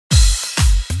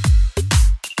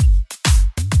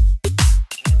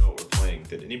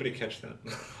Did anybody catch that?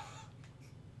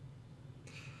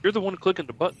 You're the one clicking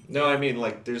the button. No, I mean,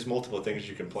 like, there's multiple things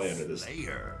you can play under this.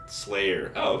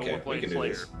 Slayer. Oh, okay. We can do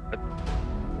this.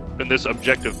 In this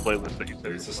objective playlist that you said.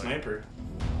 There's a sniper.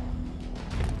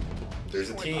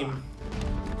 There's a team.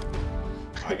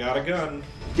 I got a gun.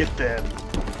 Get them.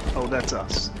 Oh, that's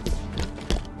us.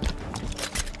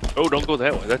 Oh, don't go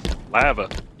that way. That's lava.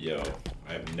 Yo,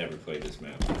 I have never played this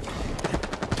map.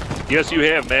 Yes, you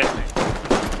have, man.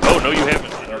 Oh, no, you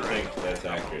haven't. I don't think that's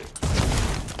accurate.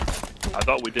 I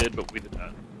thought we did, but we did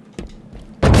not.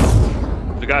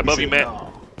 The guy above you, Matt.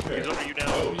 No. He's over you now.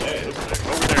 Oh, yeah.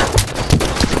 Over there.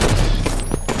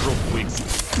 Real quick.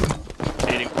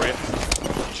 Hitting for you.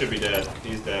 He should be dead.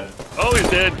 He's dead. Oh, he's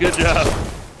dead. Good job.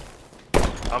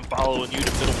 I'm following you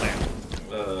to middleman.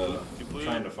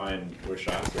 Trying to find where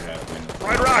shots are happening.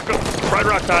 Pride Rock! Pride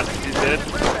Rock, Todd. He's dead.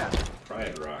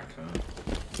 Pride Rock, huh?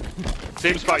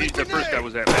 Same spot the first guy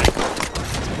was at, man.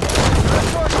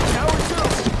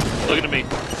 Looking at me.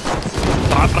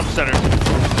 Bottom center.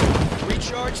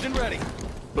 Recharged and ready.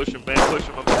 Push him, man. Push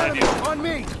him. I'm behind you. On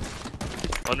me.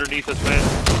 Underneath us, man.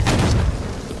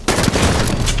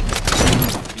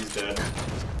 He's dead.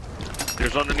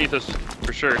 There's underneath us,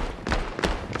 for sure.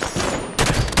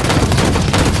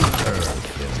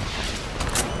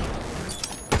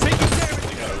 They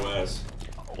got a Wes.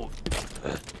 Oh.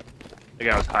 The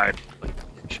guy was hiding.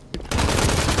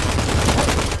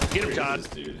 Get him, Todd.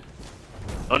 Dude.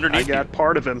 Underneath I got you.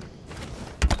 part of him.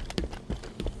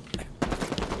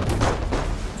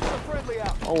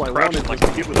 All I wanted was to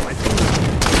get with my team.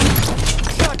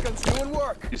 Shotgun's doing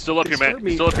work. He's still up here, Matt.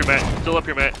 He's still up here, Matt. Still up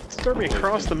here, Matt. Stir me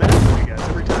across the map for you guys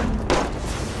every time.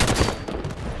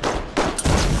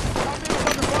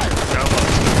 Down low.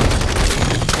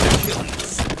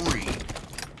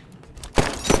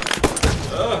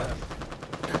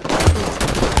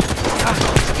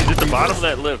 He's at the bottom of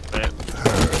that lift, man.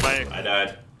 I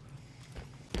died.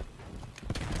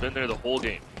 Been there the whole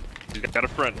game. He's got a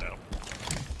friend now.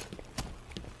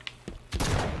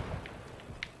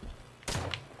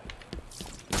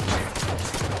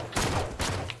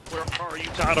 Where are you,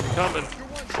 Todd? I'm coming.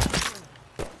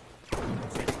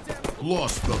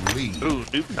 Lost the lead. Ooh,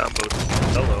 new combo.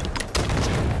 Hello.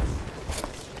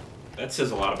 That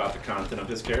says a lot about the content of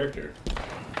his character.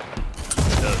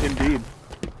 Indeed.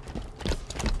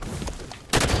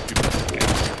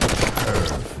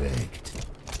 Perfect.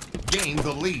 Gain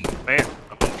the lead. Man,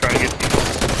 I'm gonna try to get you.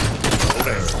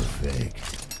 Perfect.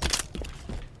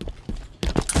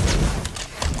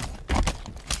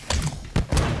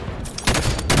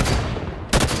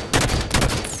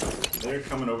 They're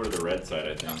coming over to the red side,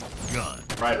 I think. Gun.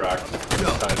 Pride Rock.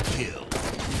 Double kill.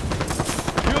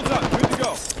 Shields up. Good to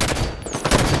go.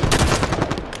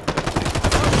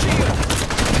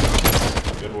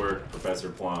 Good work, Professor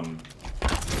Plum.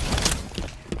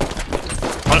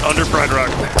 Under Pride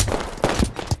Rock.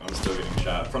 I'm still getting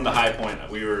shot. From the high point,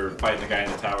 we were fighting the guy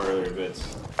in the tower earlier,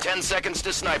 bits. 10 seconds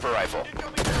to sniper rifle.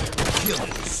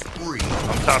 Killing spree.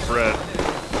 I'm top red.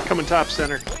 Coming top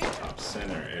center. Top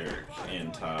center, Eric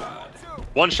and Todd.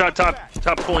 One shot top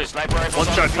point. Sniper rifle's One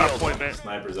on shot the top field. point, man.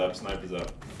 Sniper's up, sniper's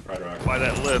up. Pride Rock. By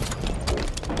that lift.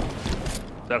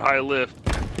 That high lift.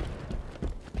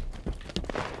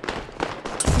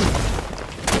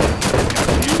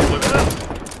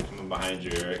 Coming behind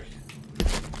you, Eric.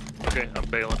 Okay, I'm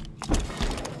bailing.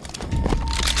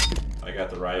 I got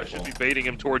the I rifle. should be baiting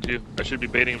him towards you. I should be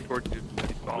baiting him towards you. He's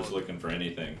I'm falling. just looking for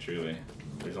anything, truly.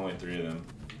 There's only 3 of them.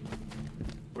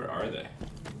 Where are they?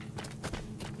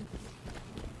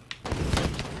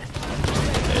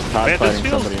 Todd Man, fighting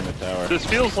somebody in the tower. This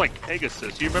feels like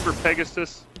Pegasus. You remember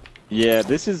Pegasus? Yeah,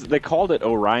 they called it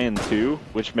Orion II,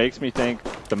 which makes me think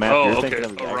the map you're thinking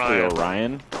of is actually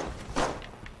Orion.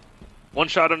 One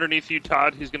shot underneath you,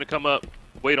 Todd. He's gonna come up.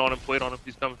 Wait on him. Wait on him.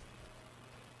 He's coming.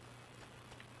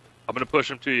 I'm gonna push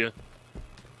him to you.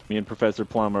 Me and Professor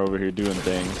Plum are over here doing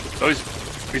things. Oh,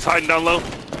 he's hiding down low.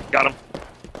 Got him.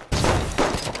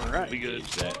 All right. We good.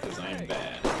 Use that because I'm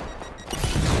bad.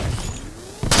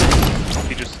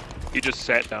 He just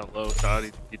sat down low, Todd.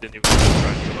 He didn't even try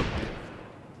to come up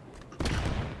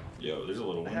to you. Yo, there's a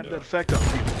little I have that window. effect on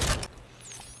people.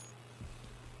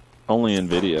 Only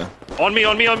NVIDIA. On me,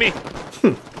 on me, on me.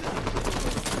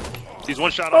 He's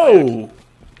one shot on Oh!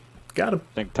 Got him.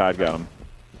 I think Todd got him.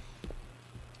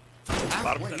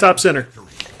 Top center.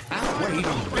 Halfway to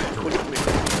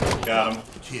victory. Got him.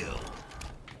 Kill.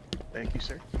 Thank you,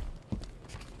 sir.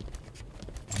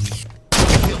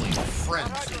 Killing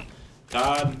frenzy.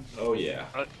 Todd. Oh, yeah.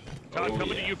 Todd, Oh,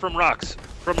 coming yeah. to you from rocks.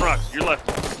 From rocks. Your left.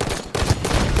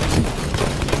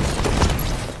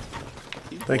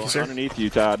 Thank you, sir. Underneath you,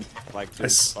 Todd. Like I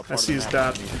see his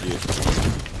dot. dot.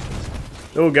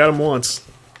 Oh, got him once.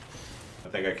 I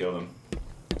think I killed him.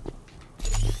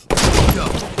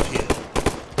 Double kill.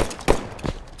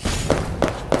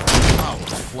 Power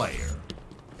player.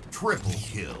 Triple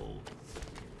kill.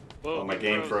 Oh, my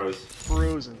game froze.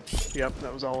 Frozen. Yep,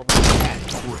 that was all of them.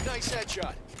 Hat-trick. Nice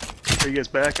headshot. Are you guys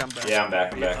back? I'm back. Yeah, I'm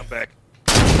back. I'm I'm back. back.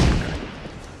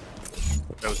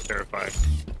 That was terrifying.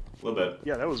 A little bit.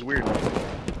 Yeah, that was weird.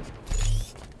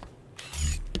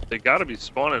 They gotta be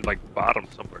spawning like bottom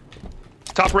somewhere.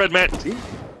 Top red, Matt.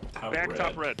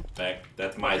 Top red. Back.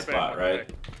 That's my Watch your spot, back, right?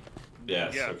 watch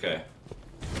Yes. Yeah. Okay.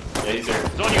 Yeah, he's here.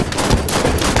 It's on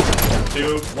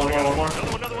you. 2. One more.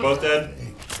 Another one. Both dead.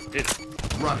 Hit.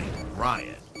 Running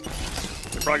riot.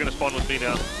 They're probably gonna spawn with me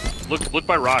now. Look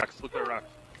by rocks. Look by rocks.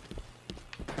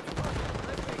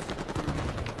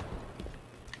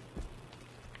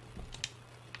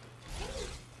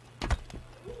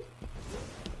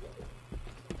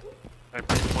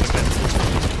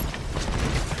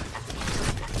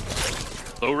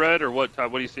 Low red or what,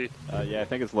 Todd? What do you see? Yeah, I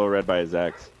think it's low red by his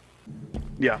X.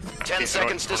 Yeah, 10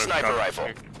 seconds to sniper rifle.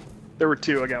 there were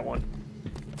two. I got one.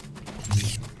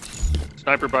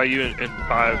 Sniper by you in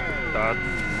 5, Todd.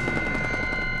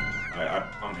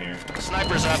 I'm here.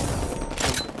 Snipers up.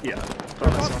 Yeah.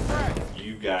 Thought I saw him.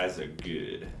 You guys are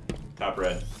good. Top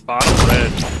red. Bottom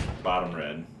red. Bottom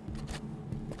red.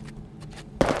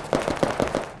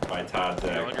 By Todd's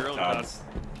You're on your own, Todd's.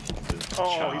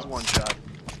 Oh, he's one shot.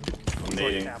 I'm Like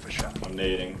nading. half a shot. I'm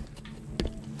nading.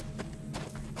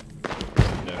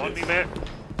 No On hits. me, Matt.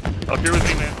 Up here with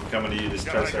me, man. I'm coming to you. Just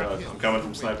Got try it, to stay alive. I'm coming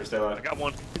from sniper. Stay I alive. got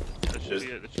one. That should Just-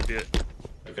 be it. That should be it.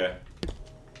 Okay.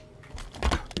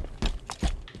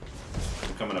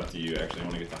 I'm coming up to you. Actually, I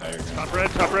want to get the higher ground. Top red.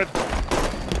 Top red.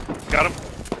 Got him.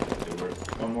 Good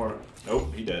work. One more.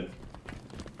 Nope, he dead.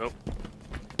 Nope.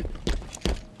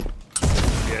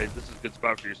 Yeah, this is a good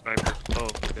spot for your sniper. Oh,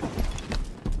 okay.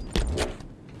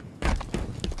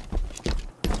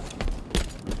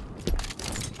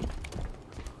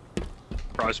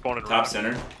 Probably spawning Top rock.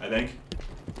 center, I think.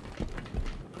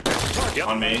 Yep.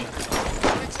 On me. He's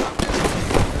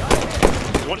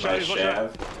one shot. By He's one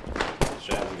shot. Shav.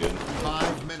 Shav's good.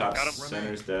 5 minutes. Top Got him.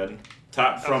 center's dead.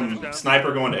 Top from center's down.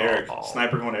 sniper going to Eric. Oh.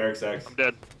 Sniper going to Eric's X. I'm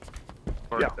dead.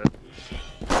 Or Yeah. dead.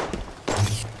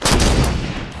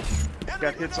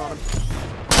 Got hits on him.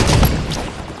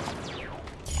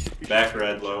 Back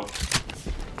red low.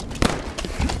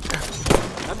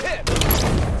 I'm hit.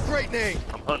 Great name.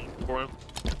 I'm hunting for him.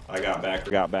 I got back.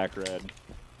 Got back red.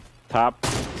 Top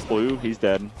blue, he's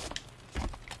dead.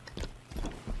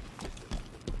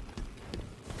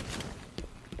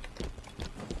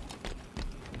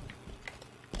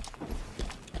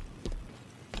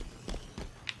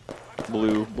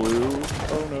 Blue.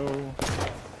 Oh no.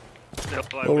 Stay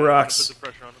up alive, Low man. rocks. Put the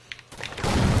pressure on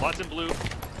him. Lots in blue.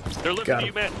 They're looking Got at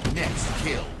you, him. man. Next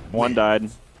kill. One died.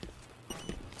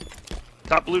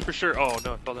 Top blue for sure. Oh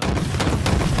no, I fell down.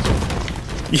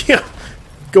 Yeah.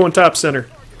 Going top center.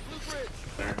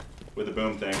 There. With the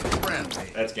boom thing.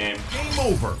 Friendly. That's game. Game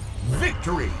over.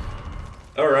 Victory.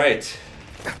 Alright.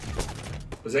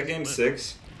 Was that game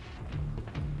 6?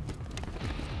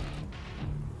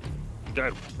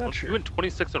 God, Not sure. you went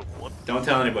 26 and 1. Don't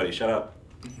tell anybody. Shut up.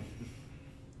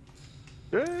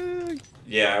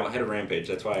 Yeah, I had a rampage.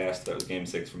 That's why I asked if that was game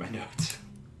 6 for my notes.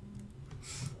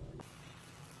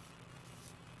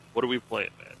 What are we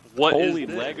playing, man? What is Holy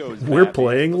this? Legos. We're Matt.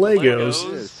 playing Legos.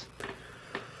 Legos.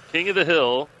 King of the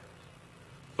Hill,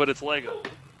 but it's Lego.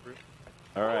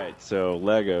 Alright, so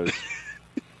Legos.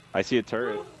 I see a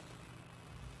turret.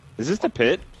 Is this the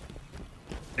pit?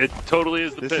 It totally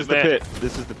is the This pit, is the man. pit.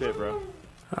 This is the pit, bro.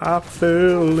 I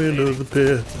fell into the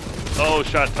pit. Oh,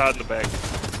 shot Todd in the back.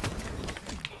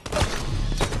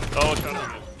 Oh,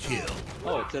 shot him. Kill.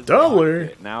 Oh, it says Dollar.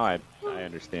 pit. Now I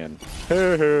understand.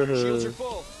 Shields are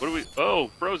full. What do we? Oh,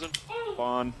 frozen.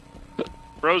 Spawn.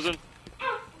 Frozen.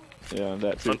 Yeah,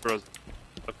 that too. Unfrozen.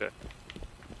 Okay.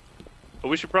 Well,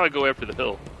 we should probably go after the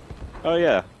hill. Oh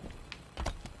yeah.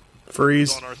 It's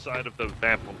Freeze. on our side of the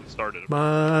map when we started.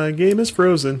 My game is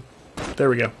frozen. There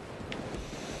we go.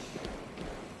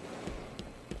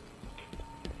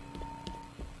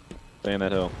 Stay in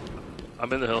that hill.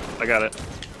 I'm in the hill. I got it.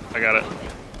 I got it.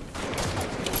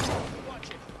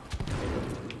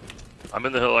 I'm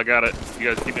in the hill. I got it.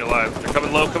 You guys keep me alive. They're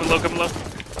coming low, coming low, coming low.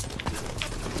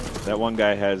 That one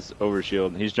guy has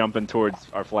overshield. He's jumping towards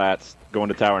our flats. Going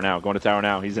to tower now. Going to tower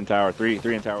now. He's in tower. Three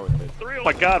in tower with it. Oh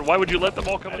my god, why would you let them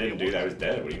all come I in? didn't do that. I was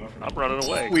dead. What do you want from me? I'm running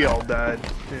away. We all died.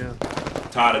 Yeah.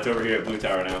 Todd, it's over here at blue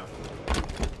tower now.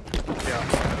 Yeah.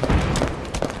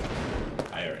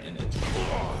 I are in it.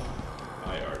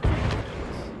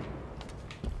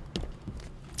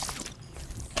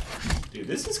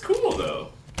 This is cool though.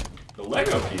 The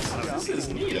Lego pieces. This is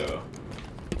neato.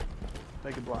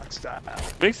 Mega Block style.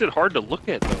 Makes it hard to look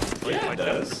at though. Like, Yeah, my it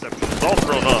does. depth perception is all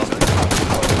thrown off.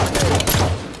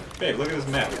 Babe, look at this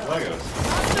map. It's Legos.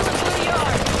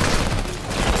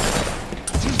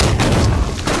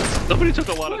 Somebody took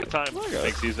a lot of the time to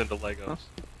make these into Legos.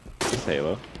 It's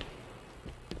Halo.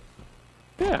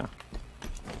 Yeah.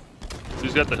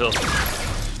 Who's got the hill?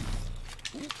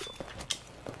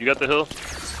 You got the hill?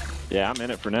 Yeah, I'm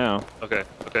in it for now. Okay,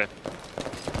 okay.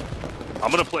 I'm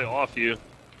gonna play off you.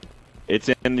 It's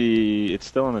in the. It's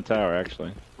still in the tower,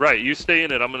 actually. Right, you stay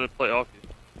in it. I'm gonna play off you.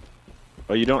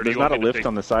 Oh, you don't. Or do There's you not a want me to lift take-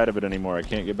 on the side of it anymore. I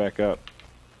can't get back up.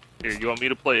 Here, you want me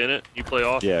to play in it? You play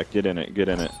off? Yeah, get in it. Get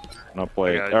in it. And I'll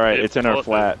play. I got it. All right, Yeah, it's in pull our it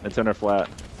flat. It's in our flat.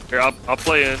 Here, I'll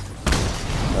play in.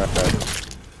 All right,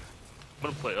 I'm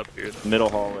gonna play up here. Though. middle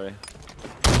hallway.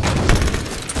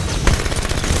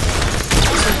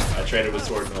 I traded with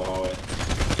sword in the hallway.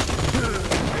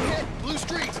 Blue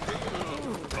street.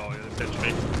 Oh, yeah, they pinched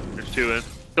me. There's two in.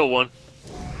 Kill one.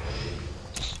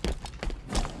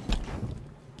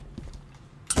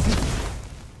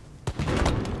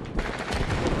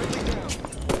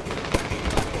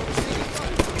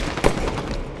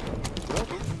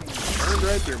 Burned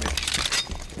right through me.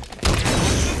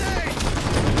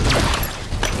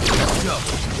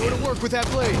 Go to work with that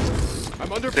blade.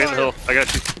 I'm under Stay in the fire. hill. I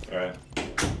got you. Alright.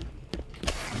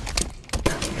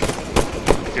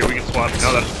 Here, we can swap.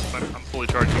 Now that I'm fully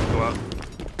charged, you can go out.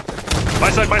 My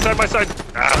side, my side, my side!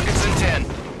 Ah! Targets in 10.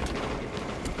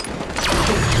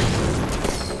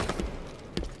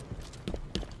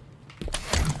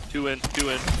 Two in, two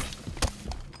in.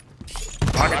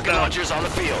 Rocket down. launchers on the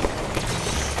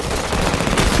field.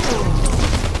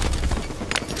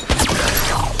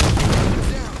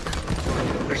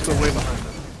 They're still way behind them.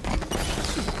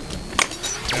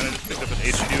 And I just picked up an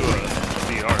HQ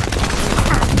VR.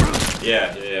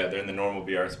 Yeah, they're in the normal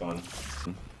BR spawn.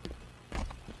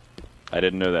 I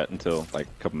didn't know that until like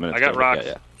a couple minutes I got ago. rocks.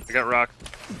 Yeah, I got rocks.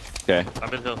 yeah. Okay.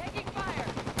 I'm in hill.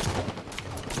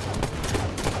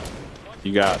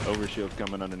 You got overshield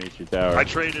coming underneath your tower. I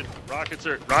traded. Rockets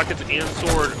and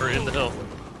sword are in the hill.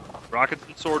 Rockets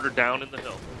and sword are down in the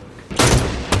hill.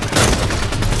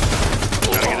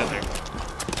 Gotta get in there.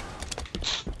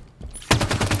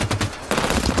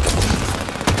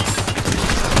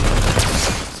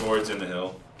 Swords in the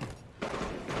hill.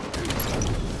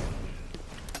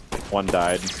 One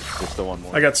died. There's still one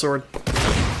more. I got sword.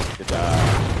 Good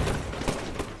job.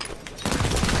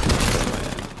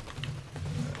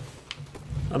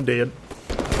 I'm dead.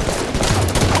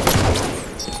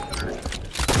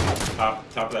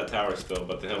 Top of that tower still,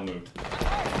 but the hill moved.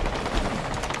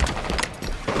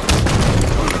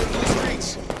 Blue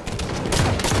streets.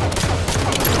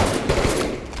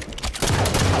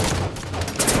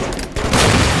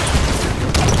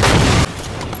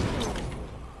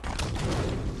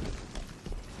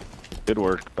 Good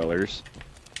work, fellers.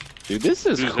 Dude, this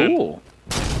is Who's cool.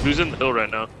 Who's in the hill right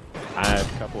now? I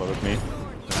have a couple of with me.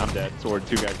 I'm dead. Sword,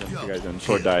 two guys in, two guys in.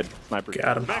 Sword died. Sniper.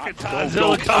 Got him.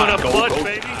 Godzilla coming up clutch,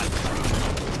 baby!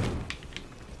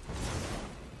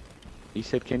 He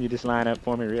said, "Can you just line up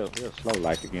for me real slow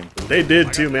like again, please?" They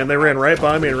did too, man. They ran right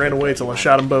by me and ran away till I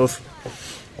shot them both.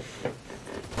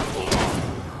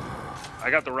 I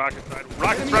got the rocket side.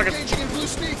 Rockets, Enemy rockets! engaging in blue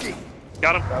sneaky.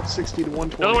 Got him. About 60 to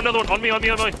 120. Another one, on me, on me,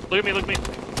 on me. Look at me, look at me.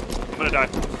 I'm gonna die.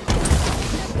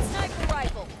 Sniper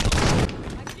rifle.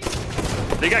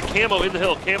 They got camo in the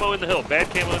hill, bad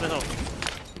camo in the hill.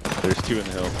 There's two in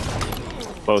the hill.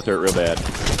 Both hurt real bad.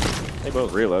 They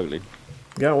both real ugly.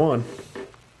 Got one.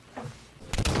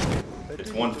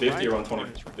 It's 150 or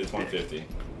 120? It's 150.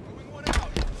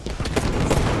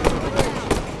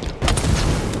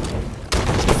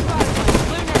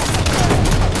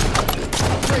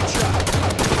 Great shot.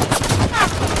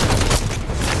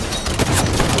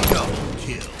 Double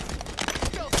kill.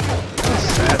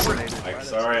 Assassinated.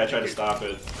 Sorry, I tried to stop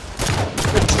it.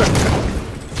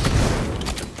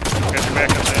 Got your back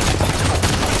up there.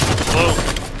 Hello.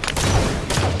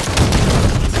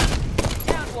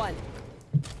 Down one.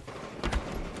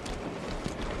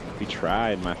 We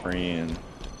tried, my friend.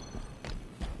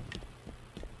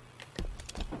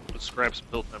 Let's grab some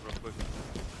hill time real quick.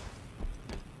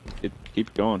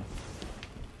 Keep going.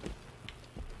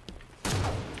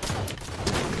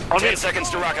 On me. 10 seconds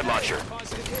to rocket launcher.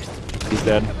 He's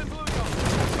dead.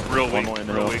 Real One weak, more in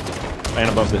the real hill. weak. And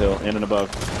above the hill. In and above.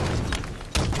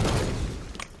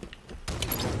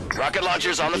 Rocket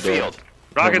launchers on the He did. field.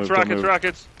 Rockets, Don't move, don't rockets, move.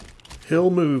 rockets. Hill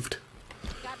moved.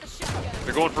 Got the shotgun.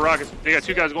 They're going for rockets. They got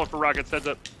two guys going for rockets. Heads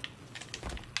up.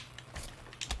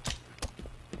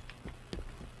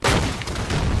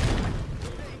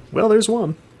 Well, there's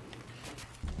one.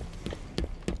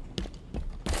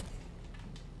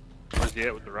 Where's he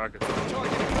at with the rocket?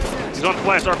 He's on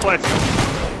flats, our flats.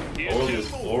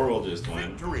 Or we'll just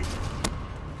win. Victory.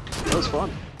 That was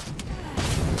fun.